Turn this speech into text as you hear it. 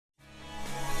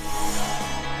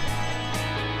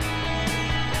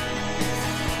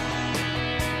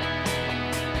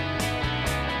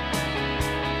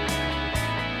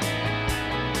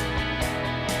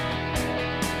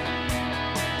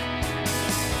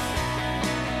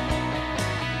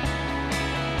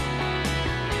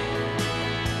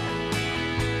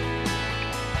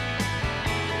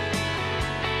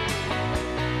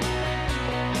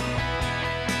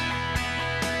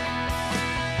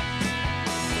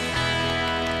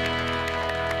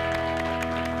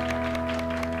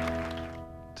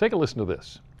Take a listen to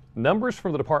this. Numbers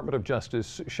from the Department of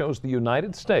Justice shows the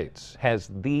United States has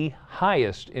the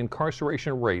highest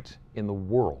incarceration rate in the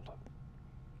world.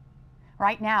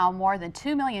 Right now, more than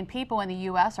 2 million people in the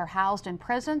U.S. are housed in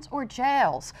prisons or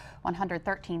jails.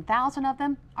 113,000 of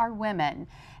them are women.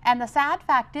 And the sad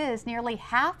fact is nearly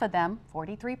half of them,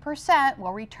 43%,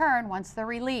 will return once they're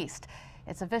released.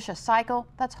 It's a vicious cycle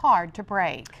that's hard to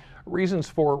break. Reasons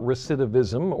for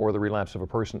recidivism, or the relapse of a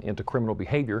person into criminal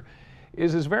behavior,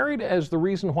 is as varied as the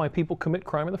reason why people commit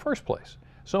crime in the first place.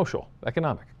 Social,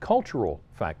 economic, cultural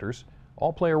factors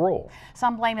all play a role.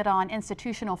 Some blame it on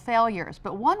institutional failures,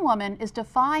 but one woman is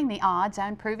defying the odds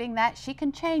and proving that she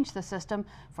can change the system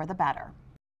for the better.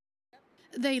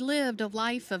 They lived a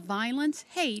life of violence,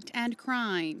 hate, and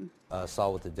crime.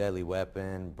 Assault with a deadly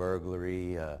weapon,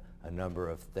 burglary, a number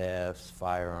of thefts,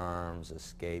 firearms,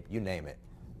 escape, you name it.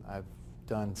 I've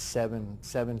done seven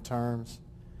terms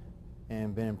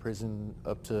and been in prison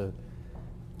up to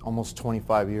almost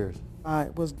 25 years. I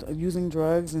was using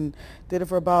drugs and did it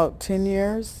for about 10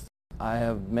 years. I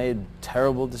have made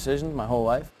terrible decisions my whole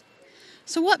life.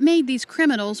 So what made these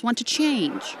criminals want to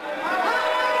change?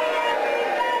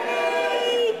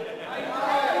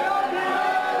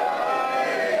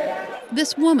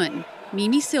 This woman,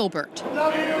 Mimi Silbert.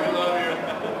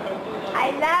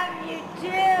 I love you too.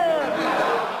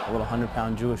 A little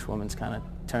 100-pound Jewish woman's kind of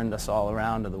turned us all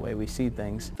around to the way we see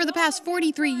things. For the past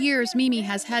 43 years, Mimi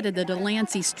has headed the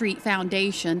Delancy Street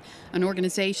Foundation, an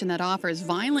organization that offers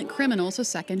violent criminals a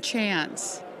second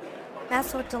chance.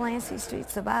 That's what Delancy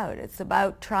Street's about. It's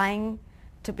about trying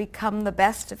to become the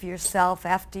best of yourself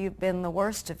after you've been the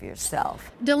worst of yourself.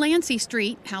 Delancy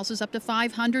Street houses up to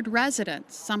 500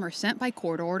 residents. Some are sent by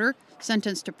court order,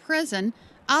 sentenced to prison.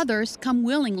 Others come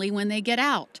willingly when they get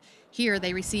out. Here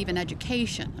they receive an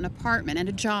education, an apartment, and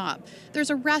a job. There's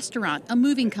a restaurant, a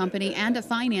moving company, and a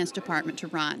finance department to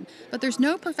run. But there's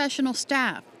no professional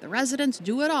staff. The residents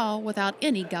do it all without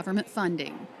any government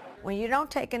funding. When you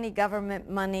don't take any government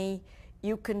money,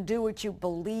 you can do what you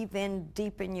believe in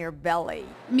deep in your belly.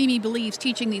 Mimi believes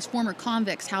teaching these former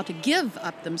convicts how to give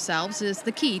up themselves is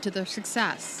the key to their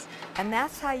success. And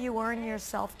that's how you earn your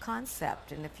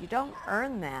self-concept. And if you don't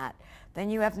earn that, then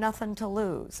you have nothing to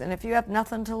lose. And if you have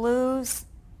nothing to lose,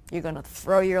 you're going to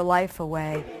throw your life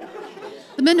away.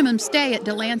 The minimum stay at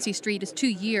Delancy Street is 2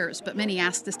 years, but many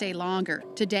ask to stay longer.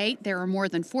 To date, there are more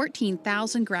than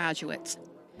 14,000 graduates.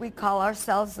 We call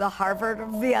ourselves the Harvard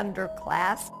of the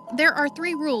underclass. There are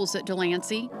 3 rules at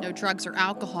Delancy: no drugs or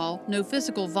alcohol, no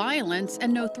physical violence,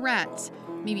 and no threats.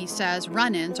 Mimi says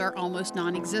run-ins are almost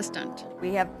non-existent.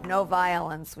 We have no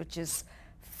violence, which is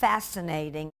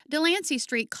fascinating. Delancy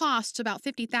Street costs about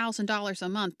 $50,000 a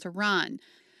month to run.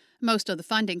 Most of the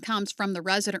funding comes from the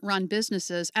resident-run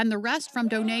businesses and the rest from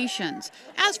donations.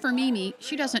 As for Mimi,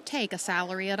 she doesn't take a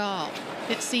salary at all.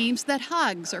 It seems that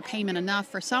hugs are payment enough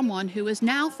for someone who is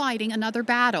now fighting another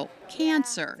battle,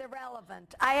 cancer. It's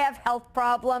irrelevant. I have health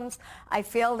problems. I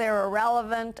feel they're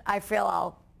irrelevant. I feel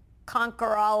I'll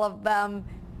conquer all of them.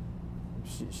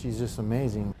 She's just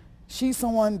amazing. She's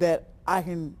someone that I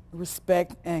can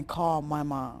respect and call my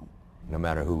mom. No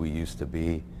matter who we used to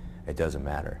be, it doesn't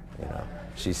matter, you know.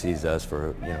 She sees us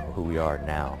for, you know, who we are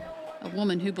now. A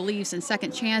woman who believes in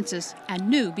second chances and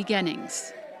new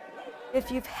beginnings.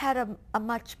 If you've had a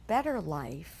much better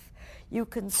life, you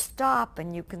can stop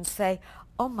and you can say,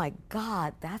 oh my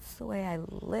God, that's the way I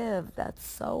live. That's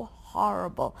so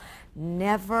horrible.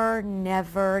 Never,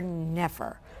 never,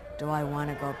 never do I want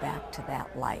to go back to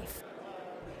that life.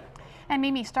 And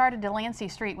Mimi started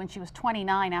Delancy Street when she was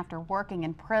 29 after working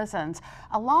in prisons.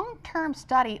 A long-term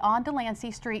study on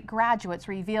Delancy Street graduates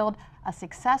revealed a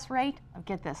success rate of,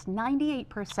 get this,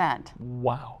 98%.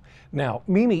 Wow. Now,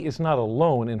 Mimi is not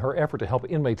alone in her effort to help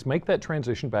inmates make that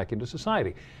transition back into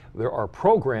society. There are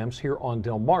programs here on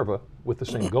Delmarva with the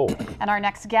same goal. And our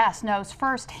next guest knows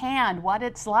firsthand what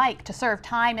it's like to serve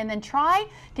time and then try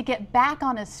to get back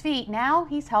on his feet. Now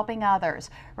he's helping others.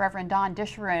 Reverend Don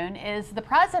Disharoon is the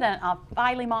president of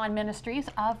Philemon Ministries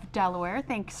of Delaware.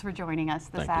 Thanks for joining us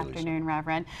this afternoon,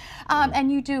 Reverend.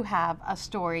 And you do have a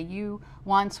story. You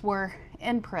once were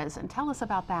in prison. Tell us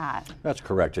about that. That's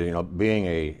correct. You know, being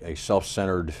a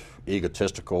self-centered,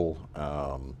 egotistical,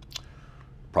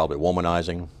 probably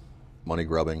womanizing, money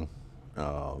grubbing,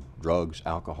 drugs,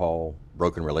 alcohol,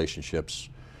 broken relationships,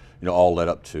 you know, all led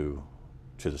up to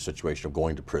the situation of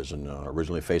going to prison.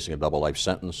 Originally facing a double life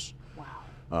sentence.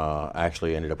 Wow.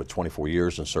 Actually ended up with 24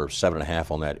 years and served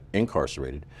 7.5 on that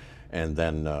incarcerated, and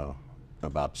then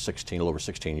about a little over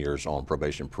 16 years on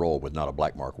probation parole with not a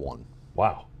black mark one.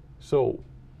 Wow. So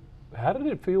how did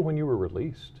it feel when you were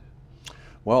released?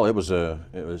 Well, it was a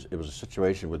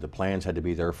situation where the plans had to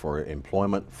be there for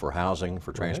employment, for housing,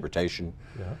 for transportation.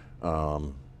 Yeah.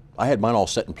 I had mine all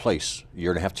set in place a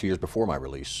year and a half, 2 years before my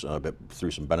release, but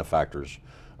through some benefactors,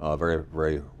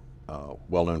 very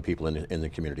well-known people in the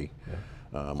community.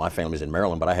 Yeah. My family's in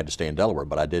Maryland, but I had to stay in Delaware.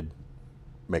 But I did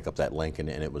make up that link, and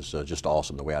it was just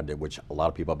awesome the way I did, which a lot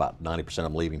of people, about 90% of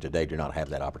them leaving today, do not have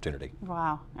that opportunity.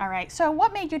 Wow. All right. So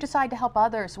what made you decide to help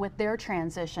others with their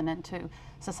transition into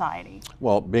society?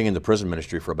 Well, being in the prison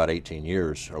ministry for about 18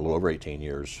 years, or a little over 18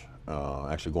 years,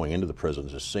 actually going into the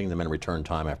prisons, just seeing them in return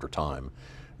time after time,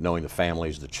 knowing the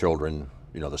families, the children,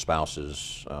 the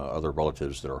spouses, other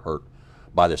relatives that are hurt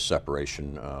by this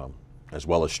separation, as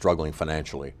well as struggling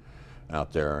financially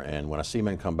out there. And when I see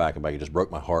men come back, it just broke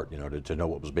my heart, to know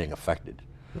what was being affected.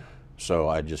 So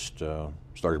I just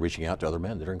started reaching out to other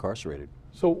men that are incarcerated.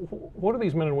 So what are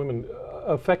these men and women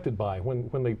affected by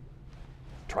when they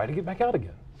try to get back out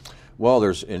again?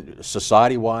 Well,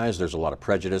 society-wise, there's a lot of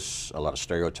prejudice, a lot of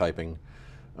stereotyping.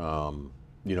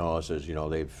 It says,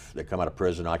 they come out of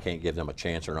prison, I can't give them a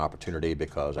chance or an opportunity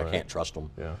because I can't trust them.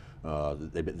 Yeah.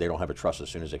 They don't have a trust as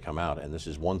soon as they come out, and this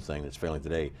is one thing that's failing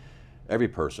today. Every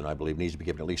person, I believe, needs to be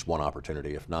given at least one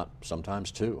opportunity, if not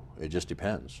sometimes two. It just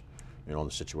depends, on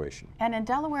the situation. And in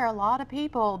Delaware, a lot of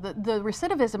people, the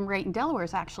recidivism rate in Delaware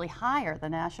is actually higher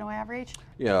than the national average.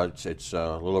 Yeah, it's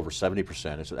a little over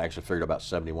 70%. It's actually figured about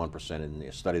 71% in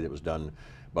a study that was done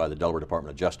by the Delaware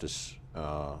Department of Justice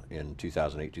in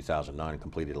 2008, 2009,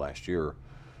 completed last year,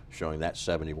 showing that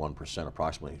 71%,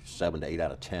 approximately 7 to 8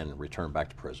 out of 10 return back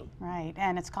to prison. Right,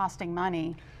 and it's costing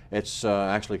money. It's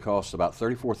actually costs about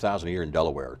 $34,000 a year in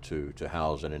Delaware to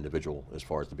house an individual as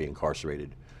far as to be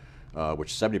incarcerated,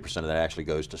 which 70% of that actually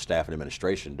goes to staff and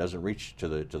administration, doesn't reach to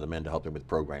the men to help them with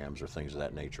programs or things of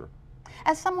that nature.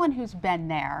 As someone who's been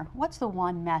there, what's the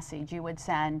one message you would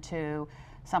send to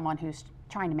someone who's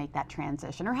trying to make that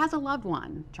transition or has a loved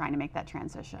one trying to make that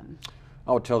transition?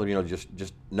 I would tell them,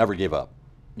 just never give up.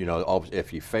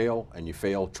 If you fail and you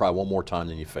fail, try one more time,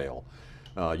 then you fail.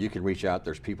 You can reach out.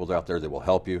 There's people out there that will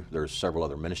help you. There's several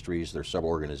other ministries. There's several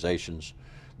organizations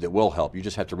that will help. You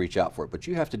just have to reach out for it. But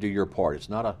you have to do your part. It's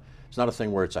not a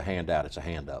thing where it's a hand out. It's a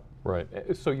hand up. Right.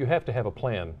 So you have to have a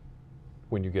plan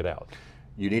when you get out.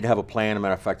 You need to have a plan. As a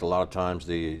matter of fact, a lot of times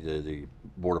the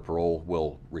Board of Parole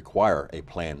will require a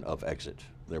plan of exit.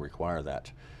 They require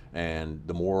that. And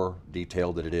the more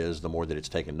detailed that it is, the more that it's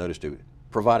taken notice to,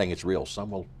 providing it's real.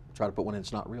 Some will try to put one in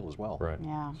that's not real as well. Right.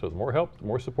 Yeah. So the more help, the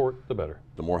more support, the better.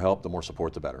 The more help, the more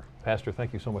support, the better. Pastor,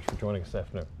 thank you so much for joining us this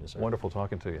afternoon. Yes, sir. Wonderful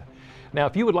talking to you. Now,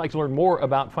 if you would like to learn more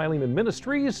about Philemon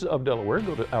Ministries of Delaware,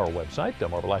 go to our website,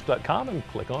 delmarvalife.com, and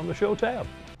click on the Show tab.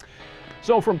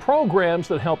 So from programs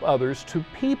that help others to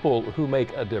people who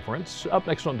make a difference, up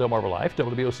next on Delmarva Life,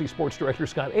 WBOC Sports Director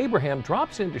Scott Abraham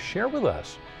drops in to share with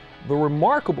us the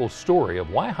remarkable story of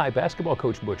Y-High basketball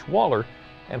coach Butch Waller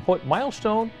and what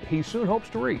milestone he soon hopes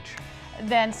to reach.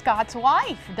 Then Scott's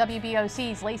wife,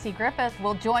 WBOC's Lacey Griffith,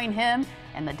 will join him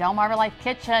in the Delmarva Life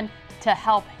kitchen to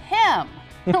help him.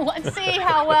 Let's see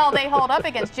how well they hold up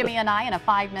against Jimmy and I in a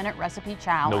 5-minute recipe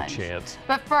challenge. No chance.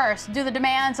 But first, do the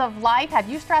demands of life have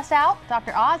you stressed out?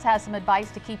 Dr. Oz has some advice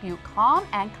to keep you calm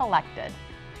and collected.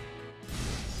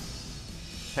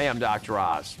 Hey, I'm Dr.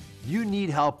 Oz. You need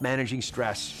help managing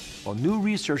stress. Well, new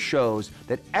research shows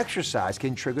that exercise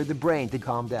can trigger the brain to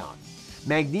calm down.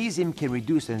 Magnesium can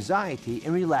reduce anxiety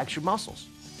and relax your muscles.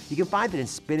 You can find it in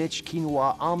spinach,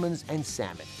 quinoa, almonds, and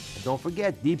salmon. And don't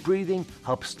forget, deep breathing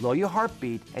helps slow your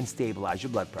heartbeat and stabilize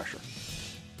your blood pressure.